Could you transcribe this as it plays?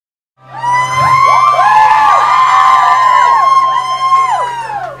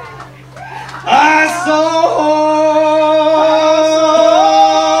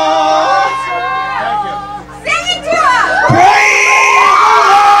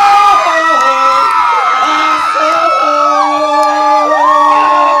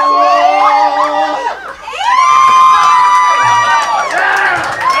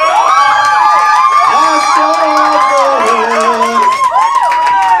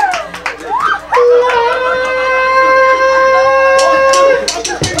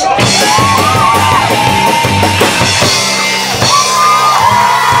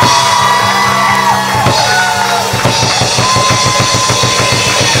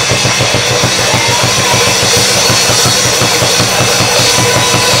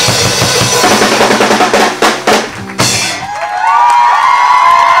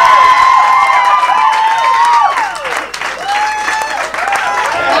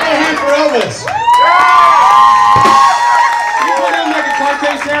for Elvis. Can you put down like a car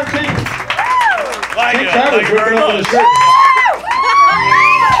case there, King? King Travers ripping up in his shirt.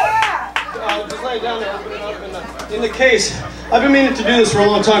 Just lay it down there, open it up in the case. I've been meaning to do this for a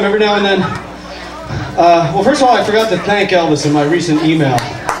long time, every now and then. Well, first of all, I forgot to thank Elvis in my recent email.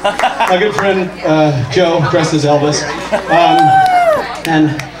 My good friend Joe, dressed as Elvis. And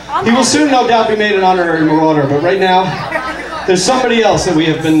he will soon, no doubt, be made an honorary Marauder, but right now, there's somebody else that we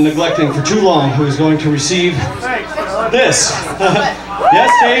have been neglecting for too long who is going to receive this. Yes,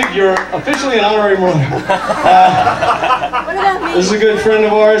 Dave, you're officially an honorary Marauder. This is a good friend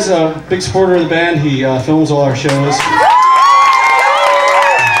of ours, a big supporter of the band. He films all our shows.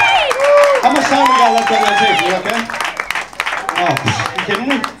 How much time we got left on that tape? You okay? Oh, you kidding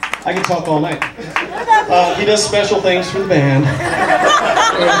me? I can talk all night. He does special things for the band.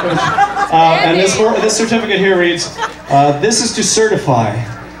 And this certificate here reads, this is to certify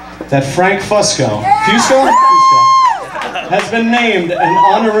that Frank Fusco has been named an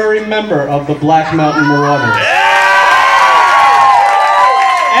honorary member of the Black Mountain Marauders.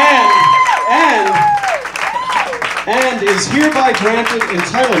 And is hereby granted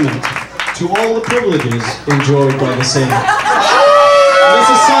entitlement to all the privileges enjoyed by the same. This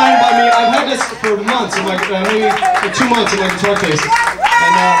is signed by me. I've had this for months, maybe for 2 months in my guitar case.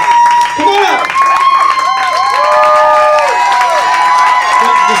 And come on up.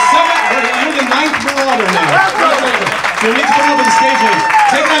 You're the 9th Marauder now. You need to come up to the stage and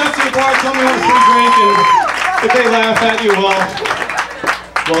take that up to the bar, tell me what free drink, and if they laugh at you, well,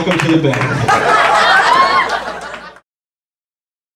 welcome to the band.